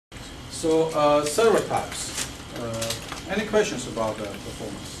So server types. Any questions about the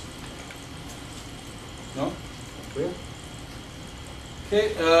performance? No? Clear?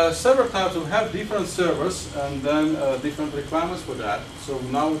 Okay, server types will have different servers and then different requirements for that. So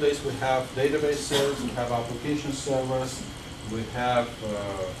nowadays we have database servers, we have application servers, we have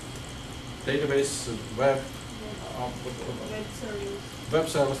database web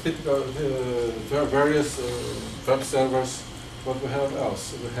servers, typical various web servers. What we have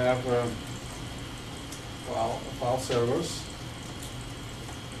else? We have file servers.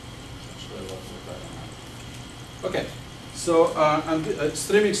 Okay, so and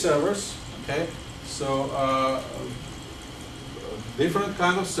streaming servers. Okay, so different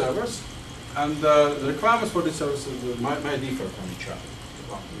kind of servers, and the requirements for these services might differ from each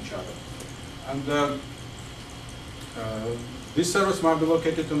other. And these servers might be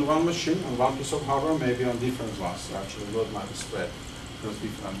located on one machine, on one piece of hardware, maybe on different ones. Actually, load might be spread across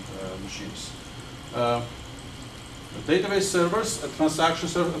different machines. Database servers, transaction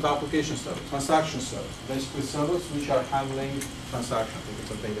servers, and application servers. Transaction servers, basically servers which are handling transactions,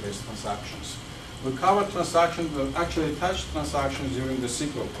 typical database transactions. We cover transactions, actually attached transactions during the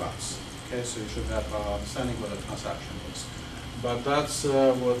SQL class. Okay, so you should have understanding what a transaction is. But that's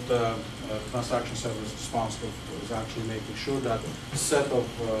what transaction server is responsible for, is actually making sure that a set of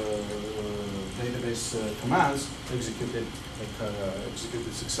database commands executed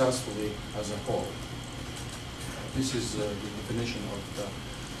successfully as a whole. This is the definition of the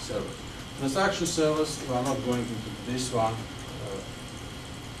server. Transaction servers, we are not going into this one.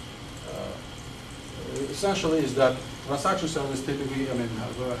 Essentially is that transaction servers typically,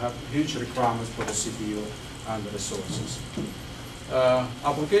 have huge requirements for the CPU and the resources.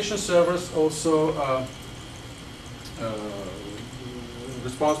 Application servers also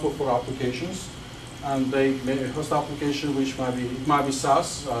responsible for applications, and they may host application which might be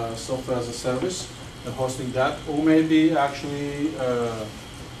SaaS, software as a service, hosting that, or maybe actually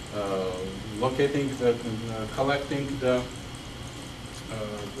locating, collecting the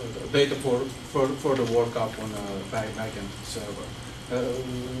data for the workup on a backend server.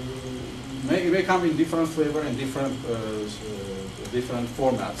 It may come in different flavor and different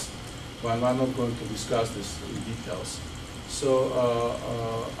formats, but I'm not going to discuss this in details. So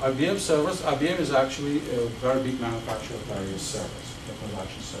IBM servers, IBM is actually a very big manufacturer of various servers,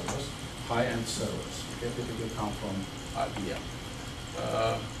 production servers, high-end servers. They typically come from IBM.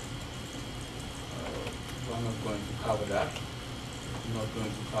 I'm not going to cover that.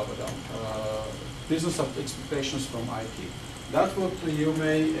 Business expectations from IT. That's what you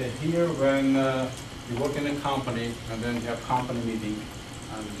may hear when you work in a company and then you have company meeting,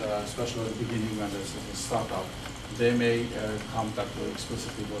 and especially at the beginning when there's a startup, they may contact you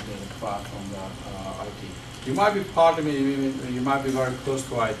explicitly what they require from the IT. You might be part of it, you might be very close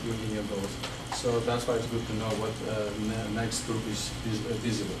to IT in your goals. So that's why it's good to know what next group is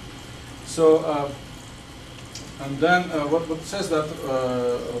visible. So, and then what says that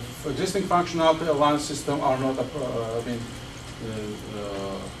existing functionality aligned system are not,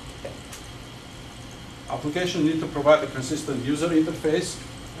 application need to provide a consistent user interface.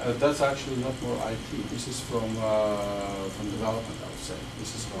 That's actually not for IT. This is from development, I would say.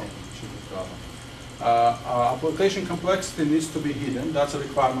 This is from development. Application complexity needs to be hidden. That's a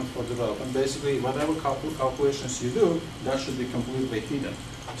requirement for development. Basically, whatever calculations you do, that should be completely hidden.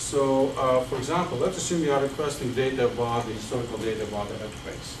 So, for example, let's assume you are requesting data about the historical data about the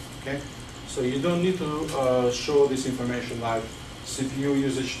earthquakes. Okay, so you don't need to show this information like CPU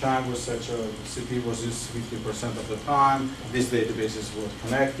usage time was such a CPU was used 50% of the time. This database was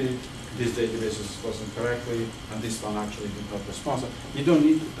connected. This database wasn't correctly, and this one actually did not respond. So you don't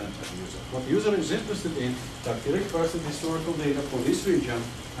need to then tell the user. What the user is interested in, that he requested historical data for this region,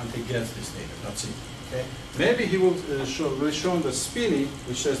 and he gets this data. That's it. Okay. Maybe he will show the SPINI,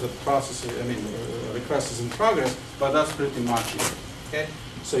 which says that process, request is in progress, but that's pretty much it. Okay.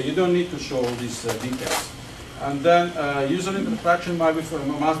 So you don't need to show all these details. And then user interaction must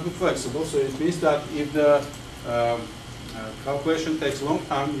be flexible. So it means that if the calculation takes a long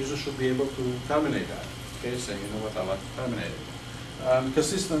time, user should be able to terminate that. Okay, saying, you know what, I like to terminate it.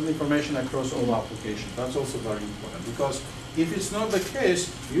 Consistent information across all applications. That's also very important, because if it's not the case,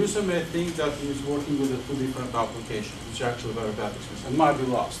 user may think that he is working with the two different applications, which is actually very bad experience, and might be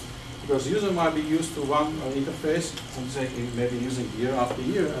lost. Because user might be used to one interface and say maybe using year after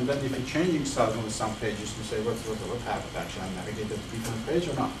year, and then if you're changing suddenly some pages, you say what happened actually? I navigated a different page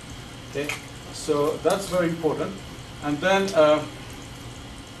or not? Okay, so that's very important. And then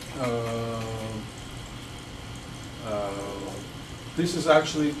this is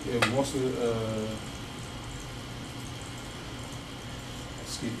actually mostly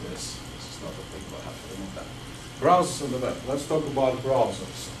skip this. This is not applicable. I have to remove that. Browsers on the web. Let's talk about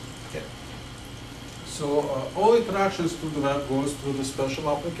browsers. Okay. So all interactions through the web goes through the special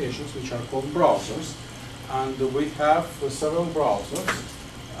applications which are called browsers, and we have several browsers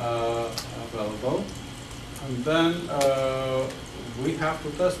available, and then we have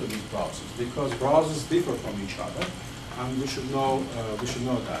to test with these browsers because browsers differ from each other, and we should know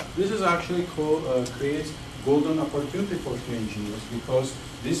that. This is actually creates golden opportunity for QA engineers because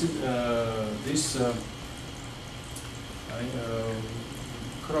this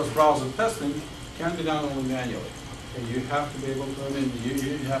cross-browser testing can be done only manually. Okay, you have to be able to,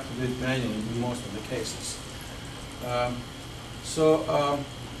 you have to do it manually in most of the cases.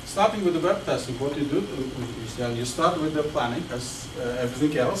 Starting with the web testing, what you do is that you start with the planning as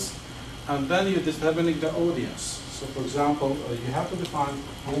everything else, and then you're determining the audience. So for example, you have to define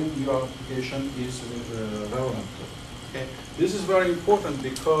whom your application is relevant to. Okay? This is very important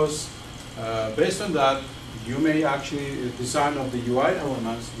because based on that, you may actually design of the UI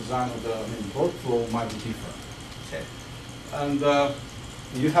elements, design of the workflow might be different. Okay. And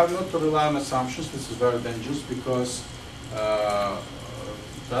you have not to rely on assumptions. This is very dangerous because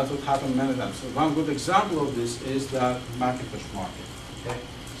that would happen many times. So one good example of this is that Macintosh market. Okay.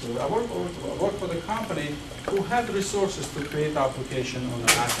 So I work for the company who had resources to create application on the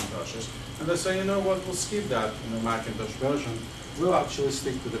Macintoshes, and they say, you know what, we'll skip that Macintosh version. We'll actually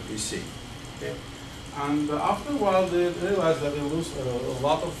stick to the PC. Okay. And after a while, they realized that they lose a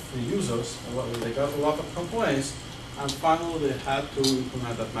lot of users, they got a lot of complaints, and finally they had to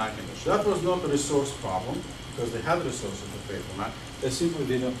implement that Macintosh. That was not a resource problem, because they had resources to create for Mac. They simply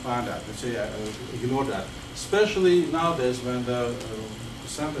didn't plan that. They say, ignore that. Especially nowadays when the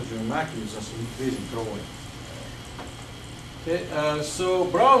percentage of Mac users is increasing, growing. Okay, so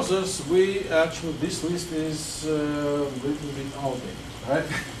browsers, this list is a little bit outdated, right?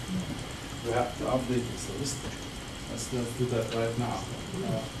 We have to update this list. Let's do that right now.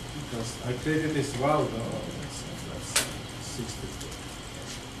 Because I created this a while ago. That's 62.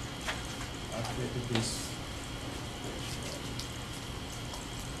 I created this.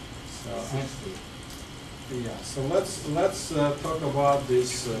 So, yeah. So let's talk about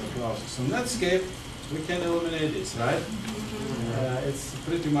this browser. So Netscape, we can eliminate this, right? It's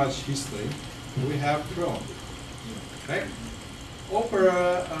pretty much history. We have Chrome. Okay.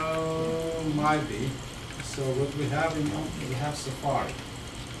 Opera might be. So what we have we have Safari.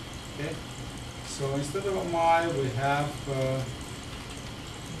 Okay. So instead of we have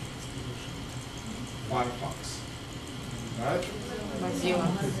Firefox. Right?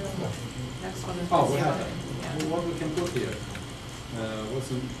 Oh, we have that. Yeah. What we can put here?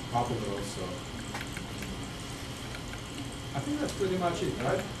 What's popular also? I think that's pretty much it,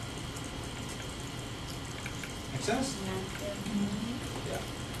 right? Make sense? Yeah.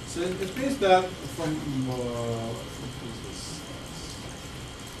 So it means that from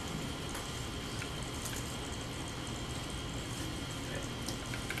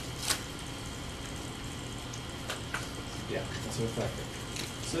yeah, that's effective.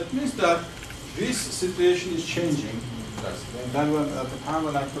 So it means that this situation is changing. And then at the time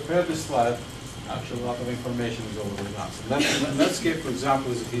when I prepared this slide, actually a lot of information is already done. So Netscape, for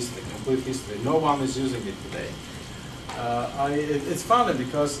example, is a history, complete history. No one is using it today. It's funny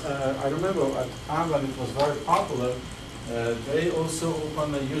because I remember at the time when it was very popular, they also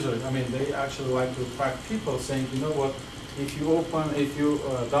open a user. I mean, they actually like to attract people, saying, you know what? If you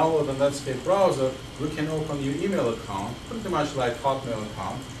download the Netscape browser, we can open your email account, pretty much like Hotmail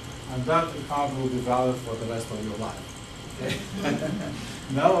account, and that account will be valid for the rest of your life. Okay?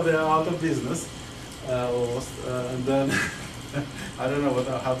 Now they are out of business, almost, and then I don't know what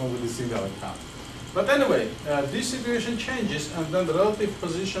will happen with the single account. But anyway, this situation changes, and then the relative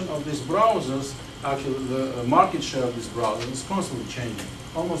position of these browsers, actually the market share of these browsers is constantly changing,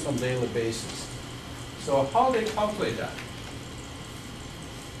 almost on a daily basis. So how they calculate that?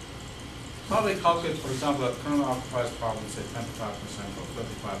 How they calculate, for example, that current occupies probably say 25% or 35%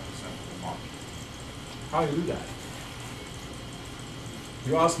 of the market. How do you do that?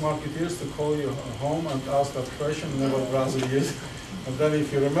 You ask marketeers to call you home and ask that question, and then what browser you use, and then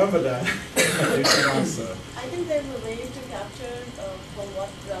if you remember that, you can answer. I think there's a way to capture from what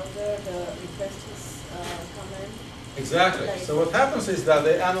browser the request is coming. Exactly. So what happens is that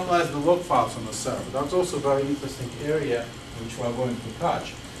they analyze the log files on the server. That's also a very interesting area which we are going to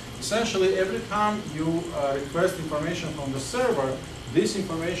touch. Essentially, every time you request information from the server, this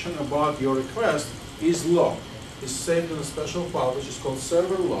information about your request is logged. It's saved in a special file which is called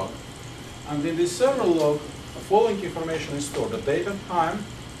server log. And in this server log, the following information is stored: the date and time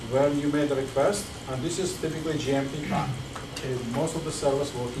when you made the request, and this is typically GMT time. most of the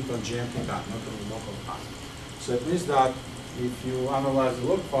servers working on GMT time, not on local time. So it means that if you analyze the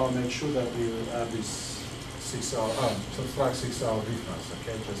log file, make sure that you add this 6 hour, subtract 6 hour difference,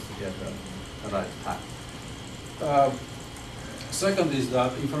 okay, just to get the right time. Second is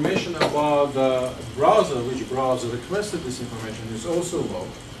that information about the browser, which browser requested this information, is also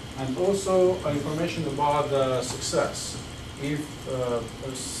logged, and also information about the success, if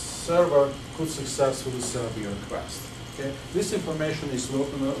a server could successfully serve your request. Okay, this information is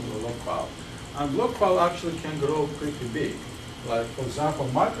logged in the log file, and log file actually can grow pretty big. Like for example,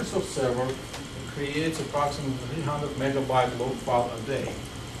 Microsoft Server creates approximately 300 megabyte log file a day.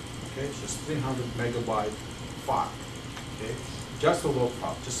 Okay, just 300 megabyte file. Okay, just a log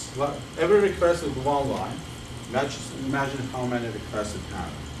file. Just every request is one line. Imagine how many requests it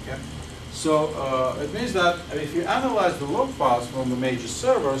has. Okay, so it means that if you analyze the log files from the major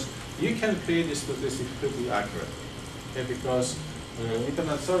servers, you can create this statistic pretty accurately. Okay, because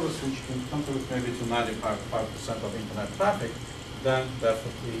internet servers which can contribute maybe to 95% of internet traffic, then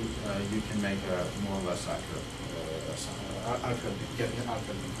definitely you can make a more or less accurate, get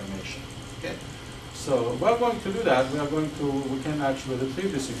accurate information. Okay. So we're going to do that. We can actually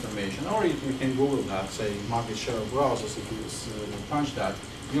retrieve this information, or you can Google that, say market share of browsers. If you punch that,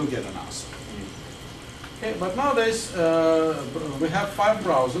 you'll get an answer. Okay, but nowadays we have 5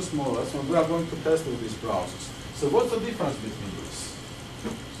 browsers more or less, and we are going to test with these browsers. So what's the difference between these?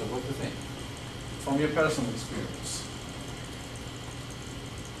 So what do you think, from your personal experience?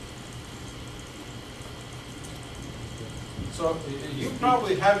 So you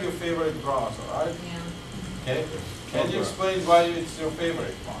probably have your favorite browser, right? Yeah. Okay. Can you explain why it's your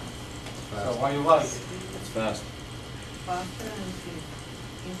favorite one? So why you like it? It's fast. Faster and cheap.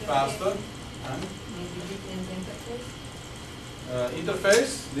 Faster and Maybe different interface.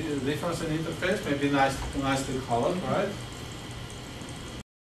 interface. The difference in interface may be nicely colored, right?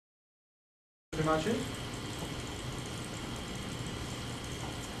 Pretty much it.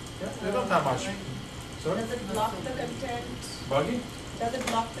 Yeah, they don't have much. Sorry. Does it block the content? Buggy? Does it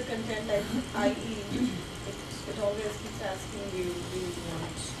block the content, i.e., it always keeps asking you, do you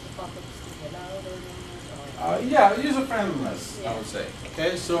want the pop-ups to be allowed or not? Yeah, user friendliness, I Yeah. would say.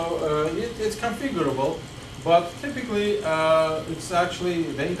 Okay, so it's configurable, but typically it's actually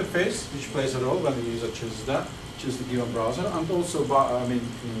the interface which plays a role when the user chooses the given browser, and also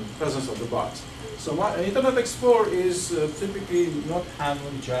presence of the bots. So Internet Explorer is typically not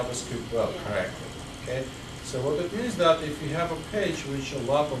handling JavaScript well correctly. Okay, so what it means that if you have a page which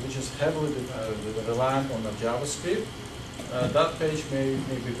is heavily reliant on the JavaScript, that page may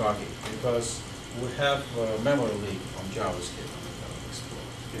be buggy because we have memory leak on JavaScript on Internet Explorer.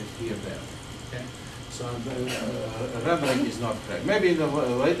 Okay, here there. Okay, so the rendering is not correct. Maybe the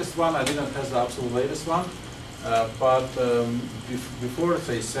latest one, I didn't test the absolute latest one, but before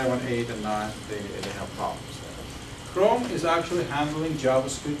say 7, 8, and 9, they have problems. Chrome is actually handling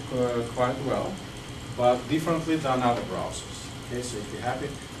JavaScript quite well, but differently than other browsers. Okay, so if you're happy,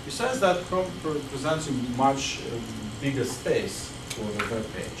 besides that, Chrome presents a much bigger space for the web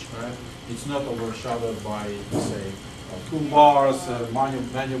page, right? It's not overshadowed by, say, toolbars,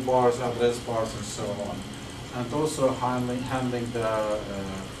 menu bars, address bars, and so on, and also handling the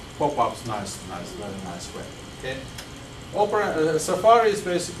pop-ups very nice way. Okay. Safari is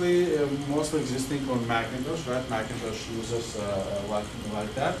basically mostly existing on Macintosh, right? Macintosh users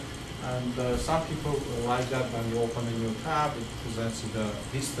like that. And some people like that when you open a new tab, it presents you the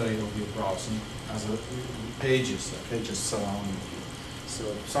history of your browsing as pages surrounding you. So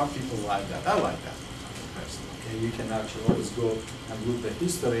some people like that. I like that. Okay, you can actually always go and look the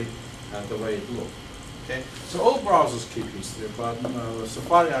history and the way it looks. Okay, so all browsers keep history, but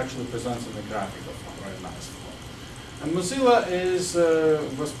Safari actually presents in a graphical form, very nice form. And Mozilla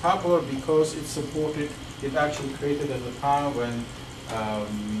was popular because it supported. It actually created at the time when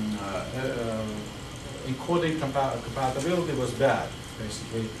encoding compatibility was bad.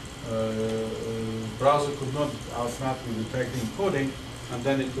 Basically, browser could not automatically detect the encoding, and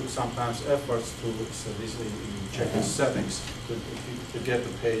then it took sometimes efforts to check the settings to get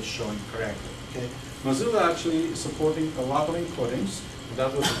the page showing correctly. Okay, Mozilla actually supporting a lot of encodings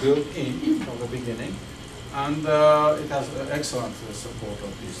that was built in from the beginning, and it has excellent support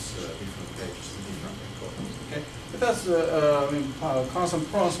of these different pages, the different encodings. Okay. It has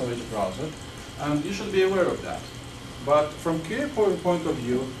constant prompts for each browser, and you should be aware of that. But from QA point of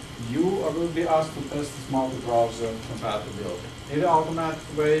view, you will be asked to test this multi-browser compatibility, either automatic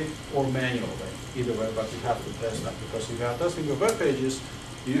way or manual way, either way, but you have to test that, because if you are testing your web pages,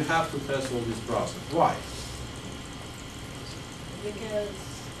 you have to test all these browsers. Why? Because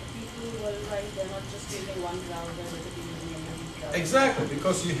people will write, they're not just using one browser, they could be using a Exactly,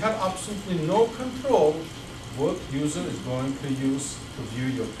 because you have absolutely no control what user is going to use to view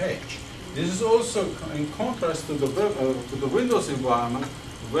your page. This is also in contrast to the Windows environment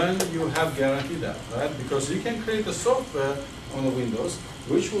when you have guaranteed that, right? Because you can create a software on the Windows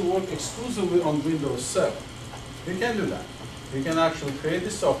which will work exclusively on Windows 7. You can do that. You can actually create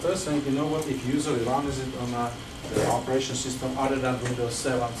this software saying, you know what, if user runs it on the operation system other than Windows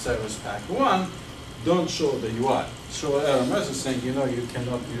 7 Service Pack 1, don't show the UI. Show an error message saying, you know, you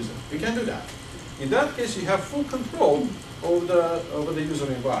cannot use it. You can do that. In that case, you have full control over the user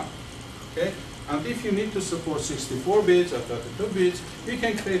environment. Okay? And if you need to support 64 bits or 32 bits, you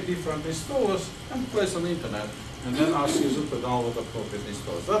can create different installers and place on the internet, and then ask user to download appropriate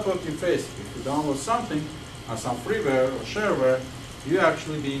installers. That's what you face. If you download something, some freeware or shareware, you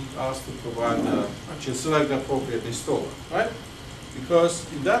actually be asked to provide, actually select the appropriate installer, right?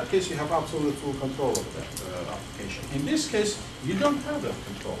 Because in that case, you have absolute full control of that application. In this case, you don't have that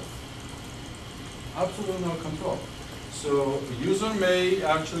control. Absolutely no control. So the user may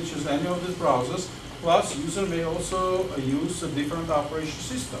actually choose any of these browsers, plus user may also use a different operation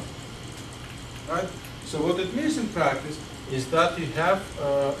system, right? So what it means in practice is that you have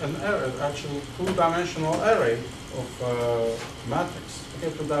an array, actually two-dimensional array of matrix,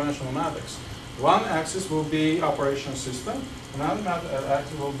 okay, two-dimensional matrix. One axis will be operation system, another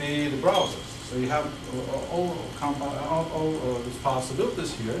axis will be the browsers. So you have all these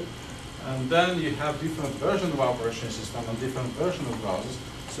possibilities here, and then you have different versions of operation system and different versions of browsers,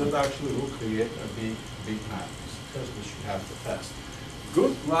 so it actually will create a big matrix, which you have to test.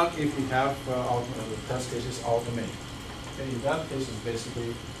 Good luck if you have test cases automated. Okay, in that case, it's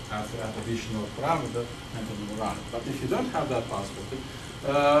basically have to add additional parameter and then run it. But if you don't have that possibility,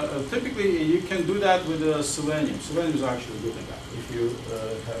 typically you can do that with Selenium. Selenium is actually good at that. If you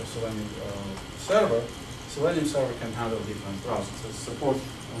have Selenium server, Selenium server can handle different browsers. It supports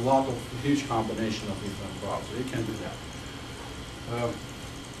a lot of huge combination of different browsers. You can do that.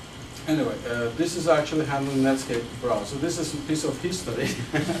 Anyway, this is actually handling Netscape browser. This is a piece of history.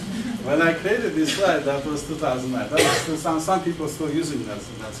 When I created this slide, that was 2009. That was still some people still using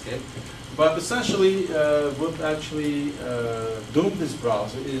Netscape. But essentially, what actually doomed this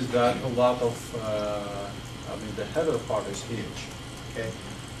browser is that a lot of, the header part is huge. Okay,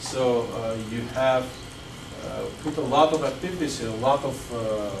 so you have put a lot of activities here, a lot of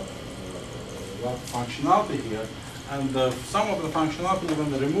functionality here. And some of the functionality even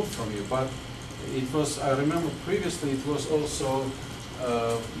removed from you, but it was, I remember previously, it was also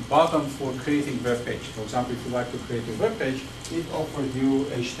button for creating web page. For example, if you like to create a web page, it offered you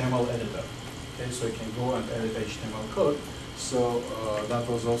HTML editor. Okay, so you can go and edit HTML code. So that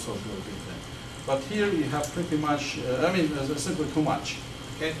was also a good thing. But here you have pretty much, simply too much.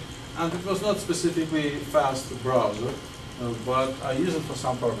 Okay, and it was not specifically fast browser. But I use it for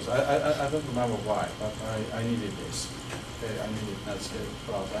some purpose. I don't remember why, but I needed this. Okay, I needed Netscape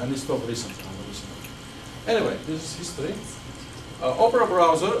browser. And it's stopped recently. Anyway, this is history. Opera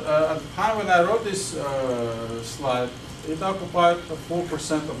browser, at the time when I wrote this slide, it occupied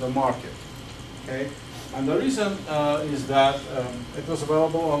 4% of the market. Okay, and the reason is that it was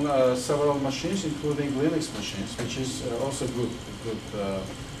available on several machines, including Linux machines, which is also good.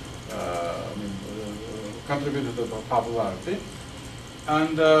 Contributed to the popularity.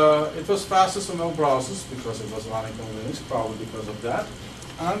 And it was fastest on all browsers because it was running on Linux, probably because of that,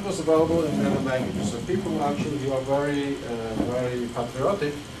 and was available in many languages. So people actually who are very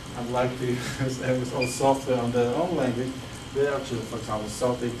patriotic and like to use all software on their own language, they actually, for example,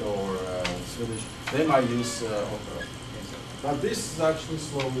 Celtic or Swedish, they might use Opera. But this is actually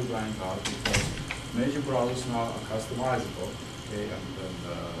slowly dying out because major browsers now are customizable. Okay,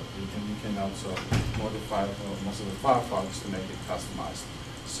 and then you can also modify most of the Firefox to make it customized.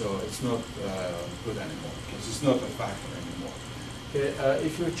 So it's not good anymore because it's not a factor anymore. Okay,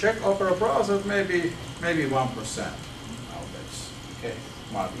 if you check Opera browser, maybe 1% nowadays. Okay,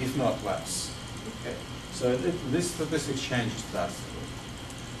 if not less. Okay, so this statistic changes drastically.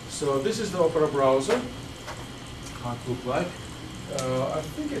 So this is the Opera browser. How it look like? I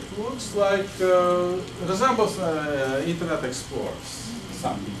think it looks like resembles Internet Explorer,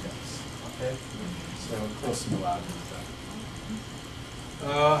 some details. Okay, so close similarity.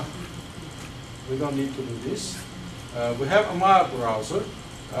 We don't need to do this. We have a mild browser.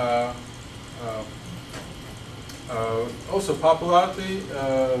 Also, popularity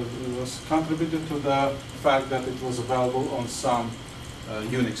was contributed to the fact that it was available on some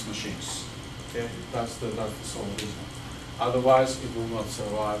Unix machines. Okay, that's the sole reason. Otherwise, it will not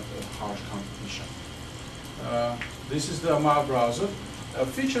survive harsh competition. This is the Amar browser.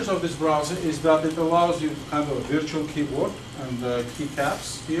 Features of this browser is that it allows you kind of a virtual keyboard and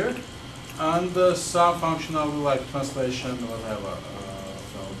keycaps here, and some functionality like translation or whatever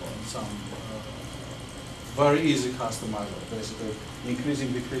available, and some very easy customizable, basically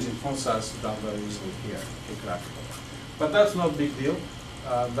increasing, decreasing font size done very easily here, graphical. But that's not a big deal.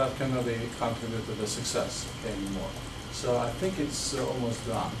 That cannot be contribute to the success anymore. So I think it's almost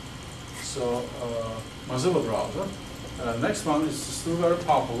done. So Mozilla browser. Next one is still very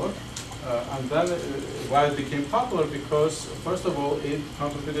popular. And then why it became popular? Because first of all, it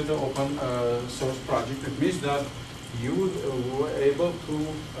contributed to open source project. It means that you were able to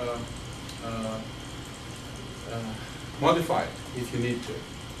modify it if you need to.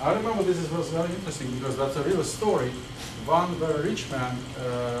 I remember this was very interesting because that's a real story. One very rich man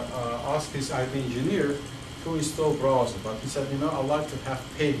asked his IT engineer to install browser, but he said, you know, I'd like to have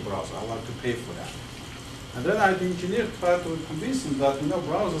paid browser. I'd like to pay for that. And then IT engineer tried to convince him that, you know,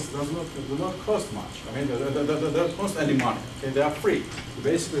 browsers do not cost much. I mean, they don't cost any money. Okay, they are free. You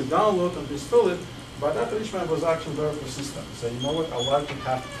basically download and install it. But that rich man was actually very persistent. So you know what? I'd like to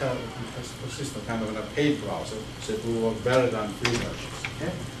have persistent kind of in a paid browser, so it will work better than free versions.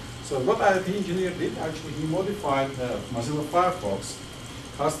 Okay. So what IT engineer did, actually, he modified Mozilla Firefox,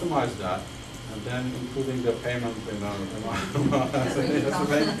 customized that, and then including the payment,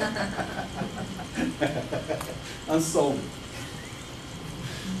 and sold it.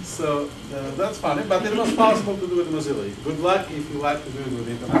 So that's funny, but it was possible to do it in Mozilla. Good luck if you like to do it with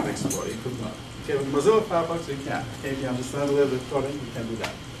Internet Explorer. You could not. Okay, with Mozilla Firefox, you can. Okay, if you understand a little bit coding, you can do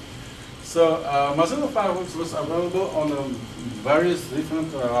that. So Mozilla Firefox was available on various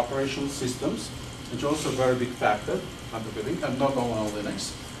different operational systems, which also a very big factor contributing, and not only on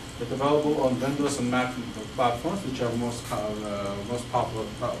Linux. It's available on Windows and Mac platforms, which are most popular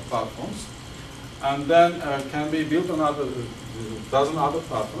platforms. And then can be built on dozen other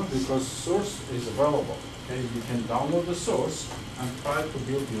platforms because source is available. Okay, you can download the source and try to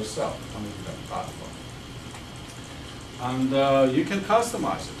build yourself on that platform. And you can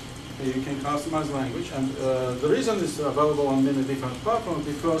customize it. Okay, you can customize language, and the reason it's available on many different platforms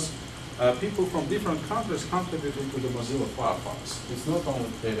because people from different countries contributed to the Mozilla Firefox. It's not only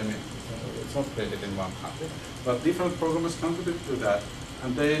created it's not created in one country, but different programmers contribute to that,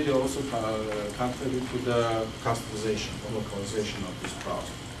 and they also contribute to the customization or localization of this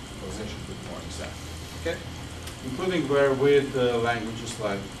browser. Localization to be more exact. Okay, including with languages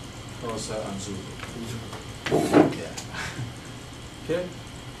like Xhosa and Zulu. Yeah. Okay.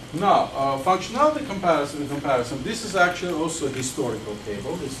 Now, functionality comparison. This is actually also a historical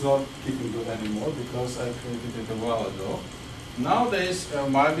table. It's not keeping good anymore because I created it a while ago. Nowadays,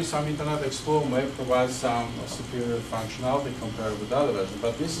 might be some Internet Explorer may provide some superior functionality compared with other versions,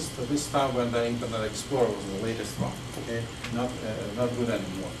 but this is this time when the Internet Explorer was the latest one. Okay, not good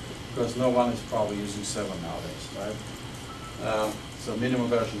anymore because no one is probably using 7 nowadays, right? So minimum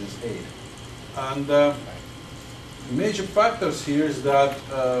version is 8, and major factors here is that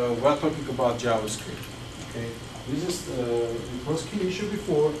we're talking about JavaScript. Okay, this is it was key issue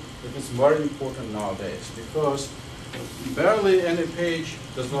before, but it's very important nowadays because barely any page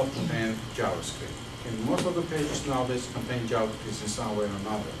does not contain JavaScript. Okay, most of the pages nowadays contain JavaScript in some way or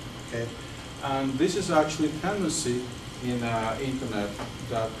another. Okay, and this is actually a tendency in internet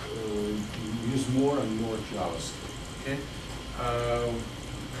that use more and more JavaScript. Okay.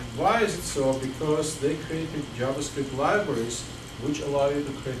 Why is it so? Because they created JavaScript libraries which allow you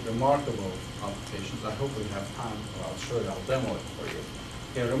to create remarkable applications. I hope we have time. I'll show it. I'll demo it for you.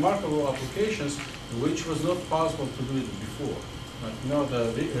 Okay, remarkable applications which was not possible to do it before. But you know,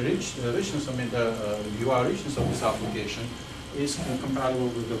 the richness, I mean the UI richness of this application is compatible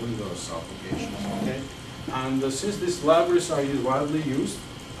with the Windows applications. Okay, and since these libraries are widely used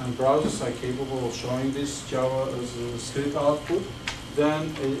and browsers are capable of showing this JavaScript output,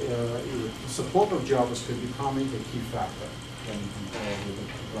 then support of JavaScript becoming a key factor when compared with the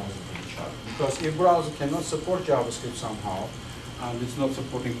browser to each other. Because if browser cannot support JavaScript somehow, and it's not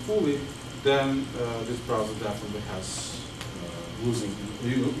supporting fully, then this browser definitely has losing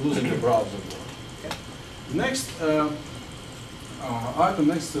the browser work. Okay. Next item,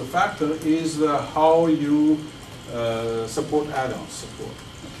 next factor is how you support add-on support.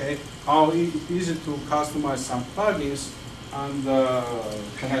 Okay, how easy to customize some plugins and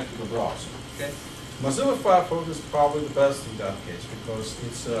connect to the browser. Okay, Mozilla Firefox is probably the best in that case because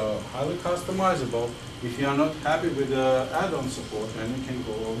it's highly customizable. If you are not happy with the add-on support, then you can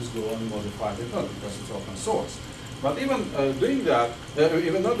always go and modify the code because it's open source. But even doing that,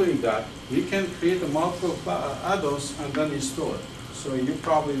 even not doing that, you can create a multiple add-ons and then install it. So you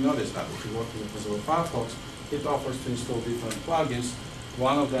probably noticed that if you work with Mozilla Firefox, it offers to install different plugins.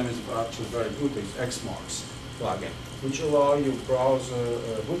 One of them is actually very good, is Xmarks plugin, which allow you browser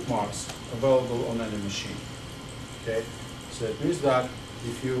bookmarks available on any machine. Okay, so it means that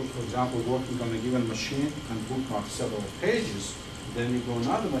if you, for example, working on a given machine and bookmark several pages, then you go on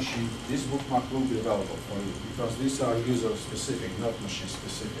another machine, this bookmark will be available for you because these are user specific, not machine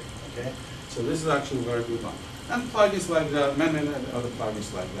specific. Okay, so this is actually a very good one. And plugins like that, many other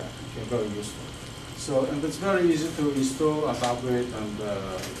plugins like that. Okay, very useful. So, and it's very easy to install and upgrade and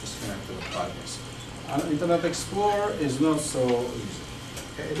just connect to the plugins. Internet Explorer is not so easy.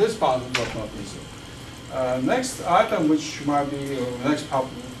 Okay, it is possible, but not easy. Next item, which might be next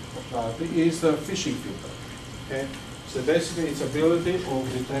popularity, is the phishing filter. Okay, so basically its ability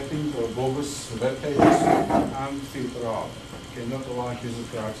of detecting bogus web pages and filter out. Okay, not allowing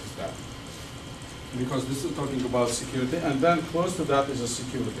users to access that. Because this is talking about security, and then close to that is a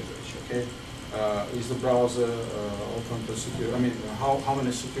security breach. Okay, is the browser open to security? I mean, how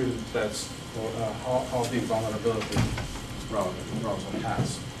many security threats or how big vulnerability the browser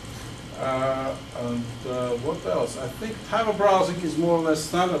has? And what else? I think type of browsing is more or less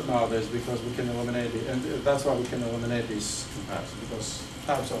standard nowadays because we can eliminate it, and that's why we can eliminate these comparisons because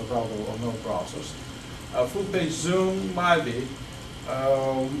types are available on no browsers. Full page zoom might be.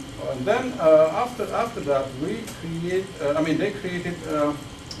 And then after that, we create. They created a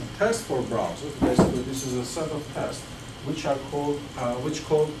test for browsers. Basically, this is a set of tests which are called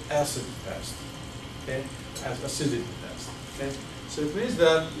acid test. Okay, as acidity test. Okay, so it means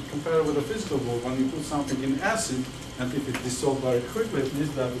that compared with a physical book, when you put something in acid, and if it dissolves very quickly, it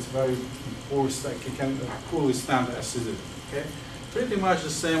means that it's very poor. It can poorly stand acidity. Okay, pretty much the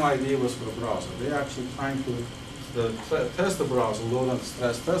same idea was for the browser. They're actually trying to test the browser, load and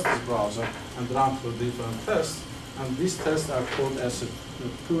stress test this browser, and run through different tests. And these tests are called acid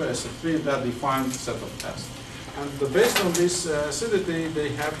 2, acid 3, that defines set of tests. And based on this acidity, they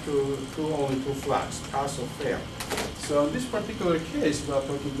have only two flags, pass or fail. So in this particular case, we are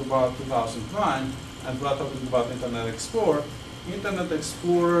talking about 2009, and we are talking about Internet Explorer. Internet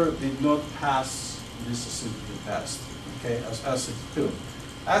Explorer did not pass this acidity test, okay, as acid 2.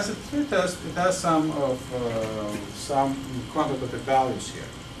 Acid 3 test, it has some quantitative values here,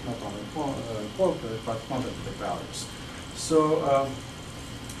 not only qualitative, but quantitative values. So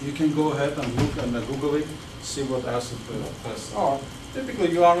you can go ahead and look and Google it, see what acid tests are. Typically,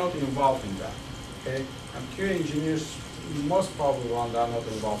 you are not involved in that. Okay, and QA engineers, most probably one, are not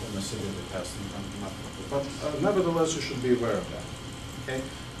involved in acidity testing, but nevertheless, you should be aware of that. Okay,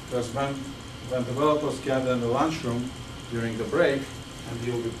 because when developers gather in the lunchroom during the break, and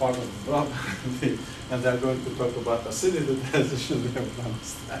you'll be part of the club, and they're going to talk about acidity tests, you should be able to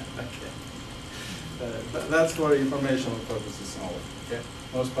understand. Okay. That's for informational purposes only. Okay.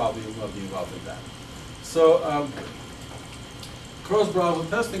 Most probably you will not be involved in that. So cross-browser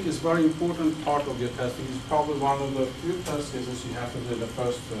testing is a very important part of your testing. It's probably one of the few test cases you have to do in the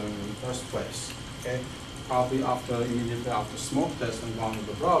first place. Okay. Probably immediately after smoke testing one of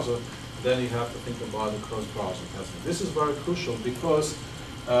the browser, then you have to think about the cross-browser testing. This is very crucial because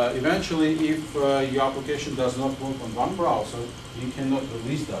eventually, if your application does not work on one browser, you cannot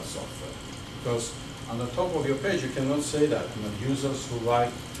release that software. Because on the top of your page, you cannot say that. Users who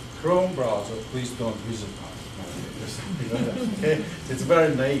like Chrome browser, please don't visit us. Okay? It's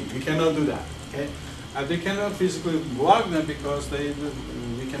very naive. You cannot do that. Okay? And you cannot physically block them because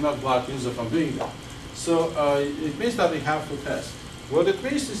you cannot block users from doing that. So it means that they have to test. What it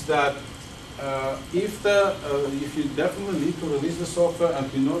means is that if you definitely need to release the software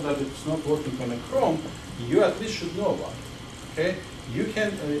and you know that it's not working on a Chrome, you at least should know about it. Okay? You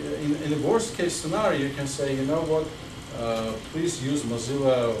can, in the worst case scenario, you can say, you know what, please use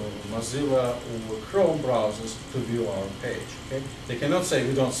Mozilla or Chrome browsers to view our page. Okay? They cannot say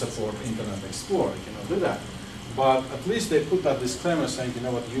we don't support Internet Explorer. They cannot do that. But at least they put that disclaimer saying, you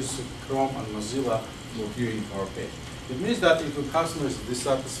know what, use Chrome and Mozilla for viewing our page. It means that if the customer is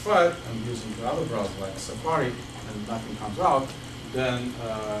dissatisfied and using the other browser like Safari and nothing comes out, then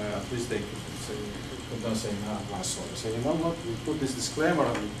at least they could not say, no, I'm sorry. Say, you know what, we put this disclaimer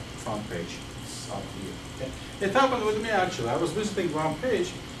on the front page. It's out here. Okay? It happened with me actually. I was visiting one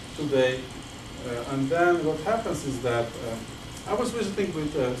page today, and then what happens is that I was visiting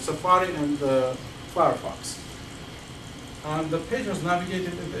with Safari and Firefox. And the page was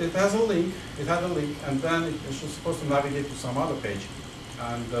navigated, it has a link, it had a link, and then it was supposed to navigate to some other page,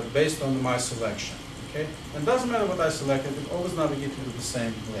 and based on my selection, okay? And it doesn't matter what I selected, it always navigated to the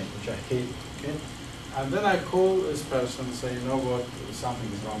same link, which I hate, okay? And then I call this person and say, you know what,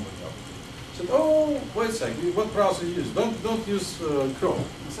 something is wrong with it. He said, oh, wait a second, what browser you use? Don't use Chrome.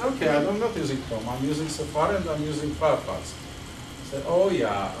 I said, okay, I'm not using Chrome, I'm using Safari and I'm using Firefox. I Say, oh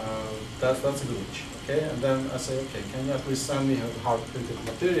yeah, that's a glitch. Okay, and then I say, okay, can you at least send me hard printed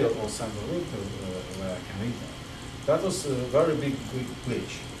material or send a link to where I can read that? That was a very big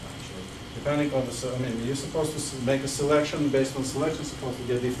glitch, actually. Depending on the, I mean, you're supposed to make a selection, based on selection, supposed to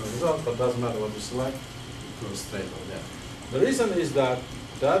get different results, but doesn't matter what you select, it goes straight over there. The reason is that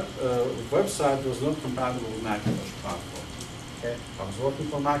that website was not compatible with Macintosh platform. Okay, I was working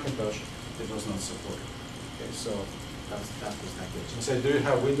for Macintosh, it was not supported. Okay, so that was that glitch. I say, do you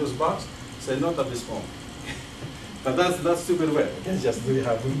have Windows box? Say, not at this moment. But that's stupid way. Okay, just do you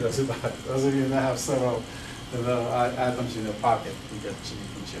have Windows box? Doesn't mean I have several items in your pocket to get cheap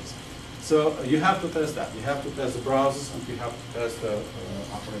chips. So you have to test that. You have to test the browsers and you have to test the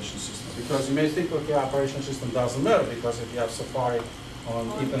operation system. Because you may think, okay, operation system doesn't matter because if you have Safari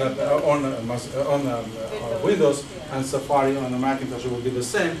on Internet, on Windows yeah. and Safari on the Macintosh will be the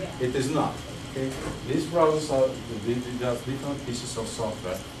same, Yeah. it is not. Okay? These browsers are different pieces of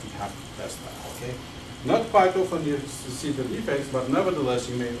software. You have to test that. Okay? Not quite often you see the defects, but nevertheless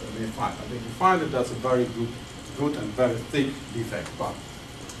you may find. I think you find that that's a very good and very thick defect part.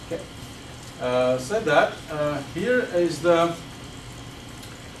 Okay. Said that, here is the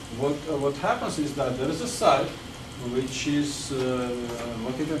what happens is that there is a site which is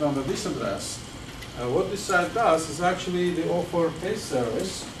located under this address. What this site does is actually they offer a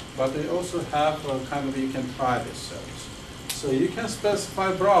service, but they also have kind of, you can try this service. So you can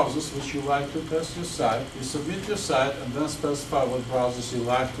specify browsers which you like to test your site. You submit your site and then specify what browsers you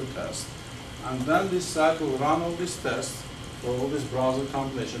like to test. And then this site will run all these tests for all this browser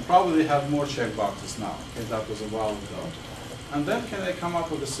combination. Probably they have more checkboxes now. Okay, that was a while ago. And then can they come up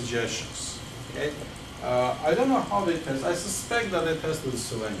with the suggestions? Okay. I don't know how they test. I suspect that they test with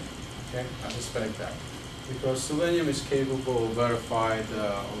Selenium. Okay, I suspect that because Selenium is capable of verified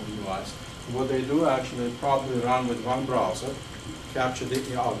UIs. What they do actually, they probably run with one browser, capture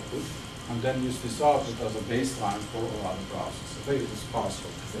the output, and then use this output as a baseline for all other browsers. I think it is possible.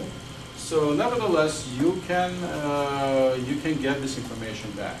 Okay? So nevertheless, you can get this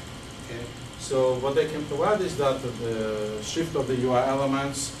information back. Okay? So what they can provide is that the shift of the UI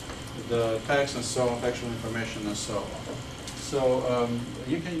elements, the text and so on, textual information and so on. So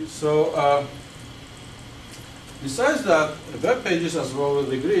you can use, besides that, web pages, as we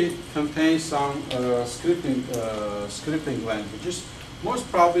already agreed, contain some scripting languages. Most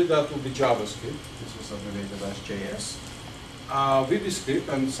probably that will be JavaScript. This is related as JS. VBScript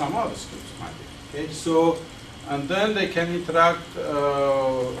and some other scripts might be. Okay, so and then they can interact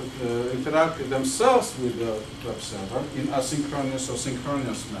themselves with the web server in asynchronous or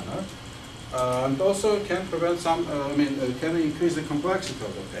synchronous manner. And also can prevent some, can increase the complexity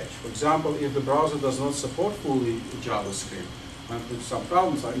of the page. For example, if the browser does not support fully JavaScript, and with some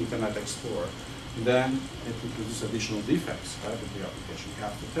problems on Internet Explorer, then it introduces additional defects right, in the application. You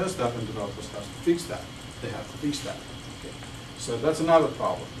have to test that, and developers have to fix that. They have to fix that. Okay. So that's another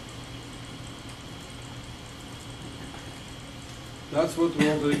problem. That's what we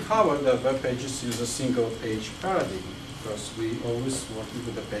already covered, that web pages use a single page paradigm, because we always work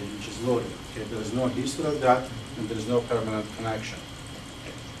with the page which is loaded. Okay, there is no history of that, and there is no permanent connection.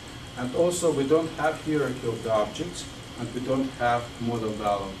 Okay. And also, we don't have hierarchy of the objects, and we don't have modal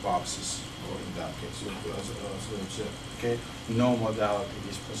dialog boxes, or in that case, okay, no modality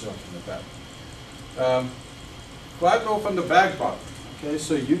is preserved in the web. Quite often the back button. Okay,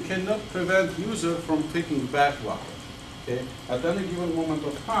 so you cannot prevent user from clicking back button. Okay, at any given moment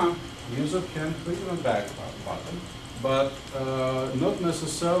of time, user can click on the back button. But not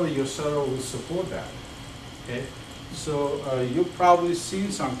necessarily your server will support that. Okay, so you've probably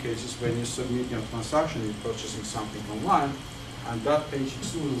seen some cases when you submit your transaction, you're purchasing something online, and that page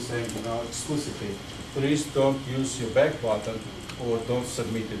is saying, explicitly, please don't use your back button or don't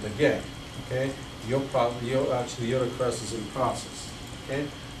submit it again. Okay, your request is in process. Okay,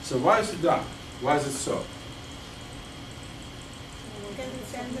 so why is it done? Why is it so? Can we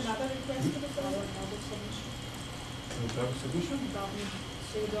send another request to the server? Submission?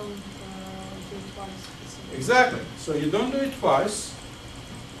 So you don't do it twice. Exactly. So you don't do it twice.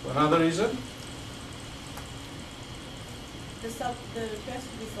 For another reason? The request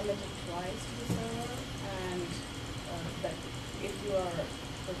will be submitted twice to the server, and that if you are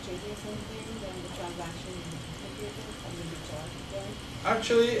purchasing something, then the transaction will be duplicated and will be charged again.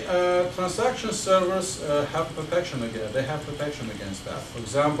 Actually, transaction servers have protection against. They have protection against that. For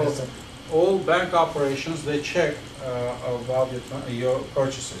example, all bank operations, they check about your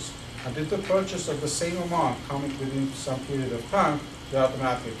purchases. And if the purchase of the same amount coming within some period of time, they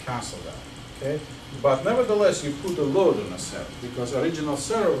automatically cancel that. Okay? But nevertheless, you put a load on a server because original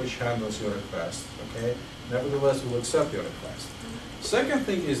server which handles your request, okay, nevertheless will accept your request. Second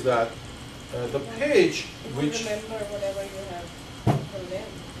thing is that the page You won't which remember whatever you have filled in.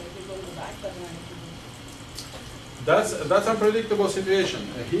 Like you go to the back button and it will that's unpredictable situation.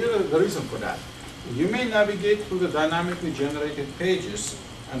 Here is the reason for that. You may navigate through the dynamically generated pages,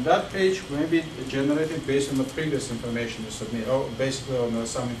 and that page may be generated based on the previous information you submit, or basically on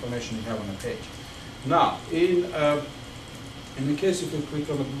some information you have on the page. Now, in the case if you click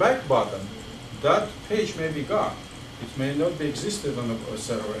on the back button, that page may be gone. It may not be existed on the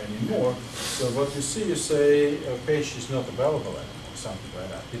server anymore. So what you see, you say a page is not available anymore, something like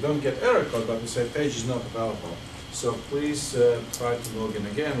that. You don't get error code, but you say page is not available. So please try to log in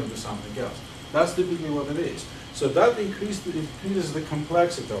again or do something else. That's typically what it is. So that increases the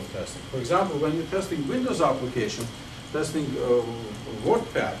complexity of testing. For example, when you're testing Windows application, testing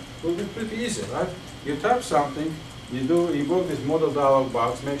WordPad will be pretty easy, right? You type something, you evoke this model dialog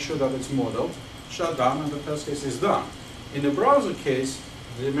box, make sure that it's modeled, shut down, and the test case is done. In the browser case,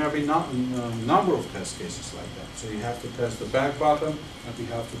 there may be number of test cases like that. So you have to test the back button, and you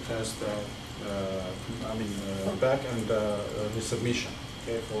have to test back and the submission,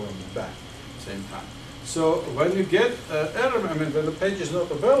 okay, for the back, same time. So when you get error, when the page is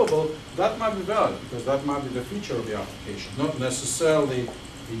not available, that might be valid because that might be the feature of the application. Not necessarily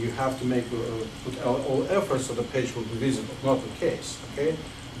you have to put all efforts so the page will be visible. Not the case, okay?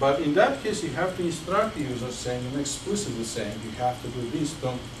 But in that case, you have to instruct the user saying and explicitly saying you have to do this.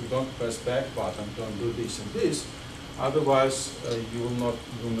 Don't press back button. Don't do this and this. Otherwise, you will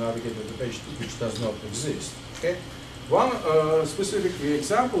navigate to the page which does not exist. Okay. One specific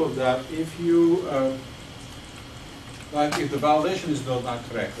example of that, if you like if the validation is not done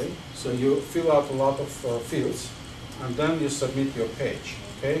correctly, so you fill out a lot of fields, and then you submit your page.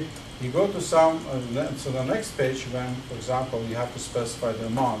 Okay. You go to the next page when, for example, you have to specify the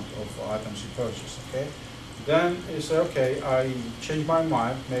amount of items you purchase. Okay. Then you say, okay, I changed my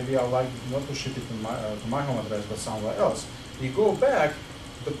mind. Maybe I like not to ship it to my home address, but somewhere else. You go back,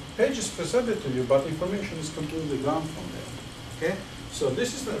 the page is presented to you, but information is completely gone from there. Okay, so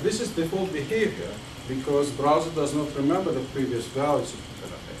this is default behavior because browser does not remember the previous values you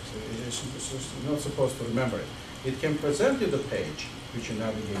put on a page. It's not supposed to remember it. It can present you the page which you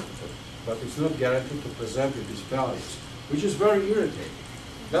navigate to, but it's not guaranteed to present you these values, which is very irritating.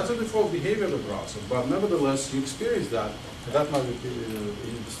 That's a default behavior of the browser, but nevertheless, you experience that, and that might be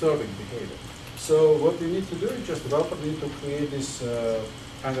disturbing behavior. So what you need to do is just developer need to create this,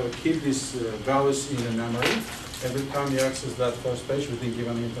 keep these values in the memory. Every time you access that first page within a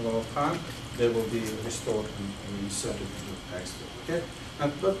given interval of time, they will be restored and inserted into the text. Okay?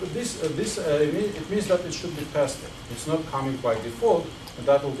 But it means that it should be tested. It's not coming by default, and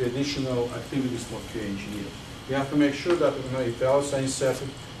that will be additional activities for QA engineer. You have to make sure that if values are inserted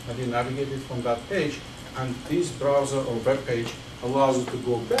and you navigate it from that page, and this browser or web page allows you to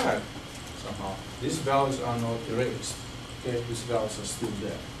go back somehow, these values are not erased. Okay, these values are still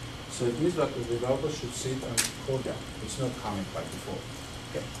there. So it means that the developer should sit and code them. It's not coming by default.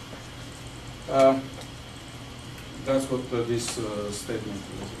 Okay. That's what this statement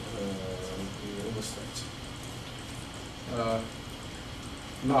illustrates.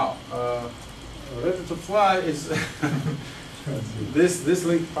 Now, Ready to Fly is this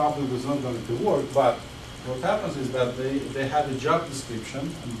link probably was not going to work, but what happens is that they had a job description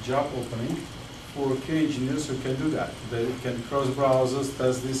and job opening for QA engineers who can do that. They can cross browsers,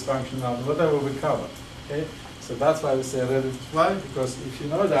 test this function out, whatever we cover. Okay, so that's why we say Ready to Fly, because if you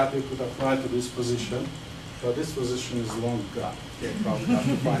know that, you could apply to this position. But this position is long gone. They probably have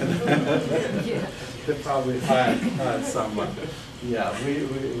to find it. They probably hired someone. Yeah,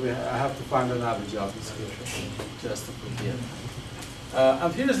 I have to find another job description just to put here.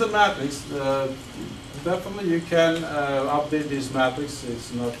 And here's the matrix. Definitely you can update this matrix.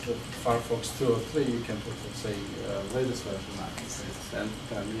 It's not Firefox 2 or 3. You can put, let's say, latest version matrix.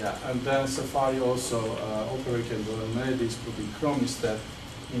 And then Safari also, Opera can do, and many of these put in Chrome instead.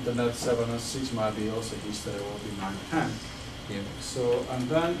 Internet 7 and 6 might be also history, will be 9 10 here. So, and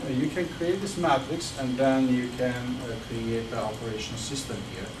then you can create this matrix, and then you can create the operation system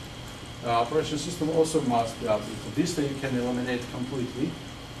here. The operation system also must be updated. This thing you can eliminate completely.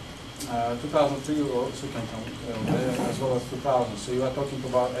 2003 you also can as well as 2000. So you are talking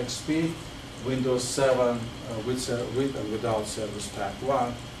about XP, Windows 7 with and without Service Pack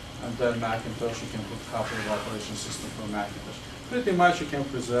 1, and then Macintosh. You can put a couple of operation system for Macintosh. Pretty much you can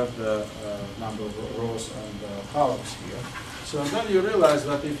preserve the number of rows and columns here. So then you realize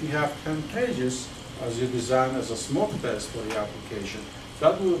that if you have 10 pages as you design as a smoke test for the application,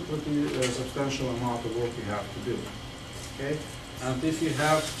 that will put a substantial amount of work you have to do. Okay? And if you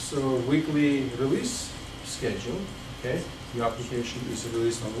have weekly release schedule, okay, your application is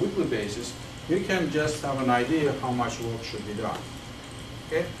released on a weekly basis, you can just have an idea how much work should be done.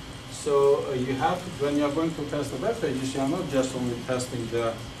 Okay? So you have to, when you are going to test the web pages, you are not just only testing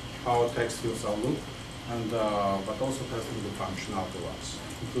how text fields are looked, but also testing the functionality ones,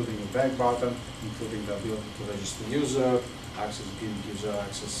 including the back button, including the ability to register user, access giving user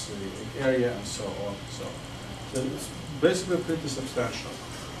access area, and so on. So it's basically pretty substantial.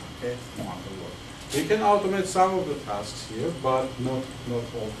 Okay, amount of work. You can automate some of the tasks here, but not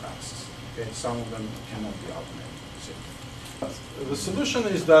all tasks. Okay, some of them cannot be automated. So, the solution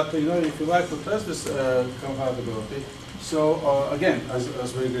is that, if you like to test this compatibility, so again,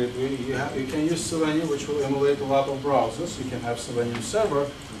 as we agreed, you can use Selenium, which will emulate a lot of browsers. You can have Selenium server,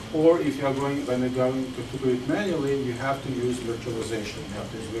 or if you are when you're going to do it manually, you have to use virtualization. You have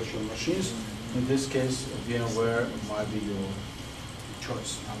to use virtual machines. In this case, VMware might be your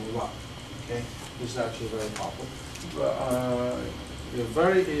choice, number one. Okay, this is actually very powerful. A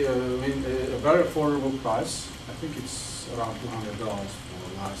very affordable price. I think it's around $200 for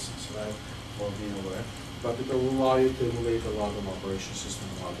a license, right, for VMware. But it will allow you to emulate a lot of operation system,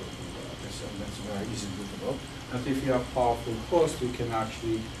 a lot of this, and that's very easy bootable. And if you have powerful host, you can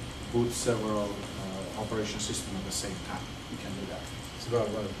actually boot several operation systems at the same time. You can do that. It's very,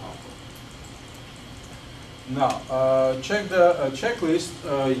 very powerful. Now, check the checklist.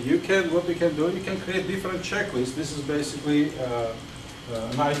 What you can do, you can create different checklists. This is basically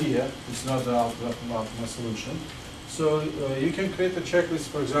an idea. It's not the ultimate solution. So you can create a checklist,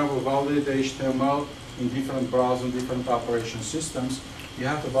 for example, validate the HTML in different browsers, different operation systems. You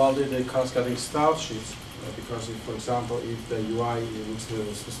have to validate the cascading style sheets because, for example, if the UI looks a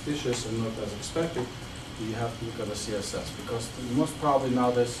little suspicious and not as expected, you have to look at the CSS because most probably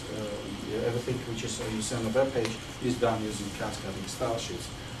nowadays everything which is you see on the web page is done using cascading style sheets.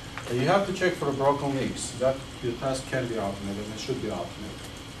 You have to check for broken links. That your task can be automated and should be automated.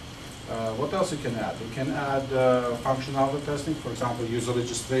 What else you can add? You can add functionality testing, for example, user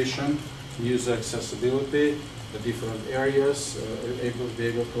registration, user accessibility, the different areas, be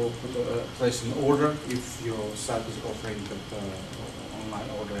able to place an order if your site is offering online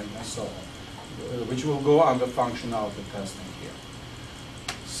ordering and so on. Which will go under functionality testing here.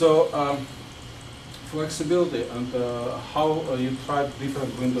 So flexibility and how you try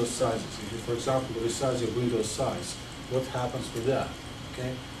different window sizes. If you, for example, resize your window size, what happens with that?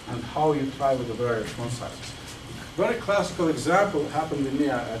 Okay, and how you try with the various font sizes. Very classical example happened with me.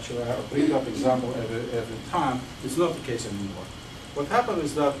 I bring up example every time. It's not the case anymore. What happened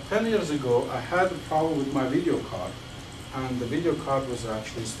is that 10 years ago, I had a problem with my video card, and the video card was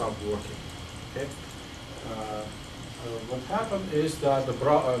actually stopped working. Okay. What happened is that the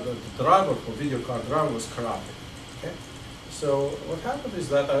driver for video card driver was corrupted. Okay. So what happened is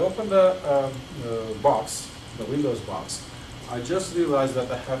that I opened the box, the Windows box. I just realized that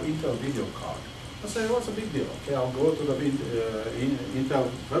I have Intel video card. I say, what's the big deal? Okay, I'll go to the Intel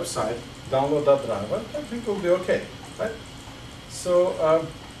website, download that driver. I think it will be okay, right? So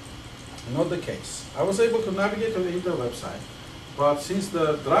not the case. I was able to navigate to the Intel website. But since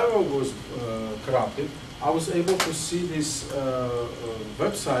the driver was corrupted, I was able to see this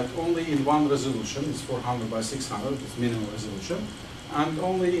website only in one resolution. It's 400 by 600, it's minimum resolution, and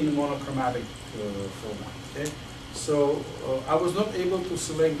only in monochromatic format. Okay, so I was not able to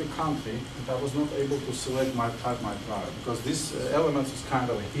select the country, and I was not able to select my type, my driver, because this element is kind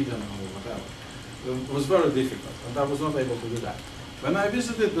of hidden or whatever. It was very difficult, and I was not able to do that. When I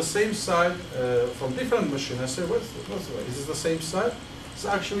visited the same site from different machine, I said, what's the way? Is this the same site? It's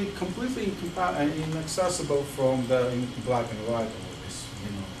actually completely inaccessible from the black and white or this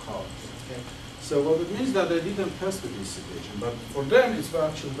colors. Okay? So what it means that they didn't test with this situation, but for them it's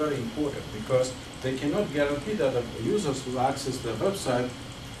actually very important because they cannot guarantee that the users will access the website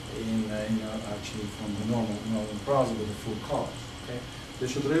actually from the normal browser with the full colors. Okay? They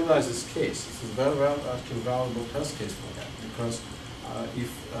should realize this case. It's a very actually valuable test case for them because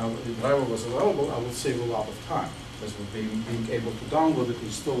if the driver was available, I would save a lot of time, just with being able to download it,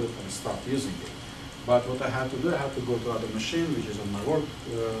 install it, and start using it. But what I had to do, I had to go to other machine, which is on my work,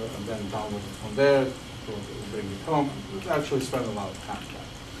 and then download it from there, to bring it home. It actually spent a lot of time there.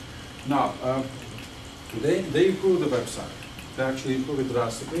 Now, they improved the website. They actually improved it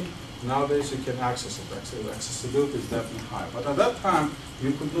drastically. Nowadays, you can access it. Accessibility is definitely high. But at that time,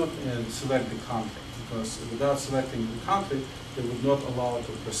 you could not select the country, because without selecting the country, they would not allow it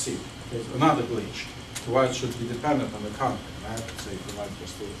to proceed. There's another glitch. Why it should be dependent on the country. I have to say, if you like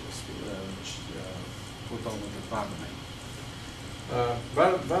just to put on the department name.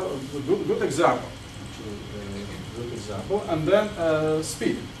 Good example. Actually, good example. And then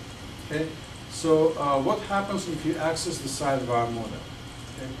speed. Okay. So what happens if you access the site via modem?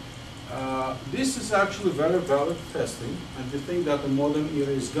 Okay? This is actually very valid testing, and you think that the modem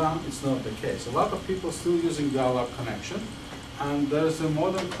era is gone, it's not the case. A lot of people still using dial-up connection, and there's a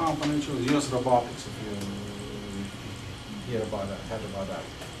modem company which is US Robotics, if you hear about that, heard about that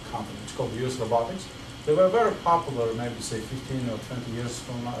company. It's called US Robotics. They were very popular maybe say 15 or 20 years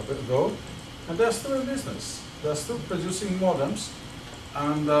from ago, and they're still in business. They're still producing modems,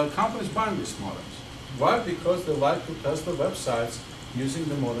 and companies buying these modems. Why? Because they like to test the websites using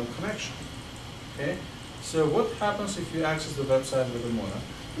the modem connection. Okay? So what happens if you access the website with the modem?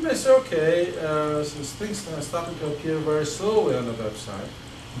 You may say, okay, since things are starting to appear very slowly on the website,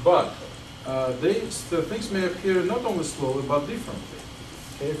 but the things may appear not only slowly, but differently.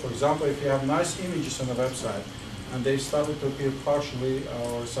 Okay? For example, if you have nice images on the website, and they started to appear partially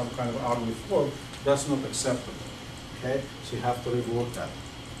or some kind of ugly form, that's not acceptable. Okay? So you have to rework that.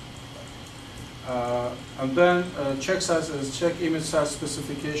 And then check image size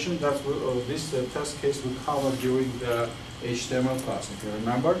specification. That's what this test case we covered during the HTML class. If you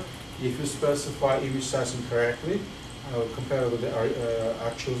remember, if you specify image size incorrectly compared with the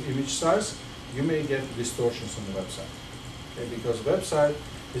actual image size, you may get distortions on the website. Okay? Because website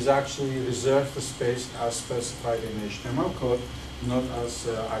is actually reserved the space as specified in HTML code, not as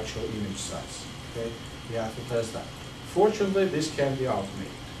actual image size. Okay? You have to test that. Fortunately, this can be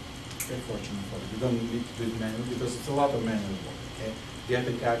automated. Okay, fortunately for you. You don't need to do it manually because it's a lot of manual work. Okay?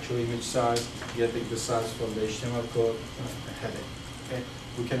 Getting actual image size, getting the size from the HTML code, a headache. Okay?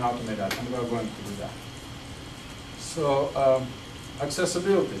 We can automate that, and we're going to do that. So,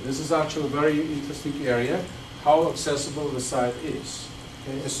 accessibility. This is actually a very interesting area, how accessible the site is.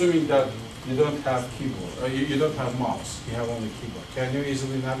 Okay? Assuming that you don't have keyboard, or you don't have mouse, you have only keyboard. Can you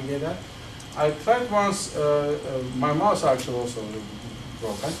easily navigate that? I tried once, my mouse actually also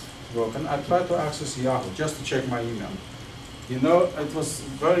broken. I tried to access Yahoo just to check my email. You know, it was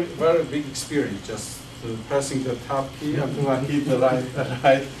very, very big experience just pressing the tab key until I hit the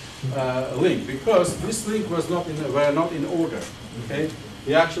right link, because this link was were not in order. Okay,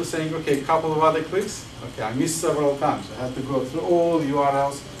 you're actually saying, okay, a couple of other clicks. Okay, I missed several times. I had to go through all the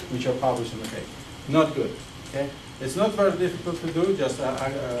URLs which are published on the page. Not good. Okay, it's not very difficult to do, just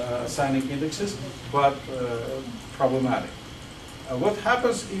assigning indexes, but problematic. What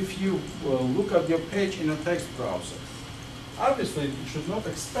happens if you look at your page in a text browser? Obviously, you should not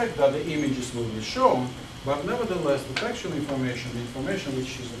expect that the images will be shown, but nevertheless, the textual information, the information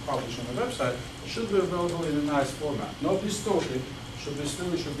which is published on the website, should be available in a nice format. Not distorted, you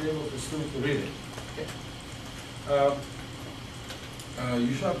should be able to still read it. Okay.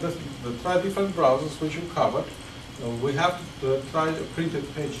 You should have try different browsers which you covered. We have to try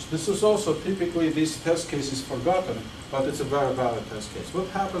printed pages. This is also typically, this test case is forgotten, but it's a very valid test case. What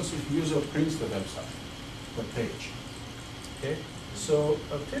happens if user prints the website, the page? Okay, so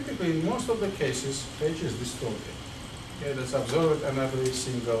typically in most of the cases, page is distorted. Okay, that's observed every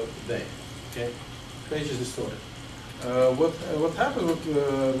single day. Okay, page is distorted. What happens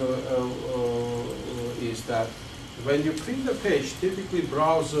is that when you print the page, typically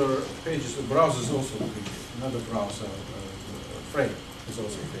browsers also print it. Another browser frame is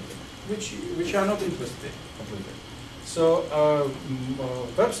also printed, which are not interested in completely. So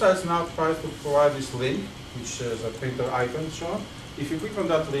websites now try to provide this link, which is a printer icon shown. If you click on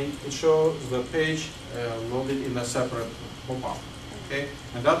that link, it shows the page loaded in a separate pop-up. Okay,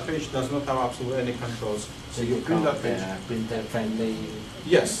 and that page does not have absolutely any controls. So you print that page. Printer friendly.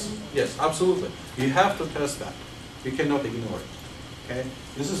 Yes, yes, absolutely. You have to test that. You cannot ignore it. Okay,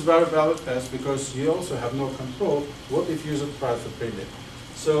 this is a very valid test because you also have no control. What if user tries to print it?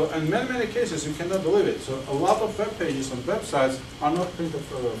 So in many cases you cannot believe it. So a lot of web pages on websites are not printer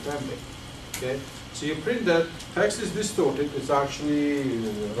friendly. Okay, so you print that text is distorted. It's actually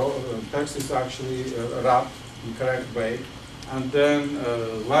text is actually wrapped in correct way, and then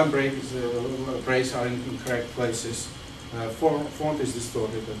line breaks are in incorrect places. Font is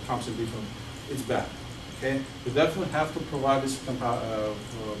distorted and comes in different. It's bad. Okay, you definitely have to provide this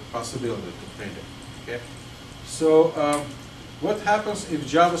possibility to print it. Okay, so what happens if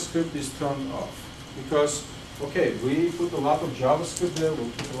JavaScript is turned off? Because okay, we put a lot of JavaScript there, we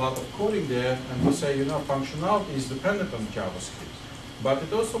put a lot of coding there, and we say, you know, functionality is dependent on JavaScript. But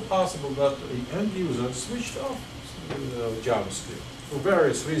it's also possible that the end user switched off JavaScript for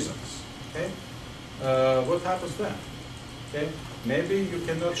various reasons. Okay, what happens then? Okay, maybe you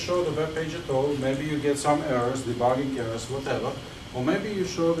cannot show the web page at all. Maybe you get some errors, debugging errors, whatever. Or maybe you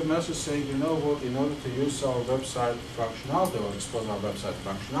show the message saying, you know what, in order to use our website functionality or expose our website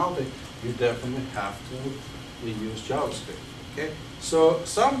functionality, you definitely have to use JavaScript. Okay? So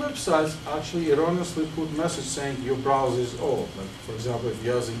some websites actually erroneously put message saying your browser is old. Like for example, if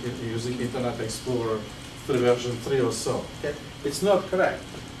you're using Internet Explorer version 3 or so. Okay? It's not correct.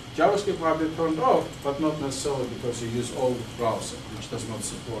 JavaScript might be turned off, but not necessarily because you use old browser, which does not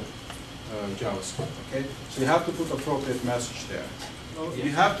support JavaScript. Okay? So you have to put appropriate message there.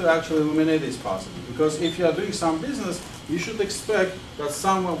 You have to actually eliminate this possibility, because if you are doing some business, you should expect that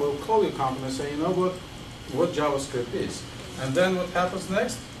someone will call your company and say, you know what JavaScript is. And then what happens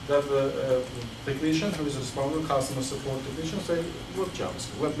next? That the technician who is responding, customer support technician, say, what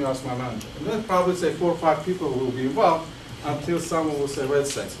JavaScript? Let me ask my manager. And then probably say 4 or 5 people will be involved until someone will say, wait a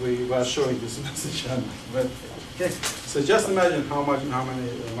second, we were showing this message on the web page. Okay? So just imagine how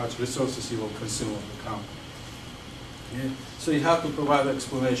much resources you will consume of the company. Yeah. So you have to provide an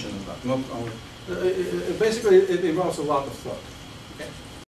explanation of that. Not only, basically, it involves a lot of thought. Okay?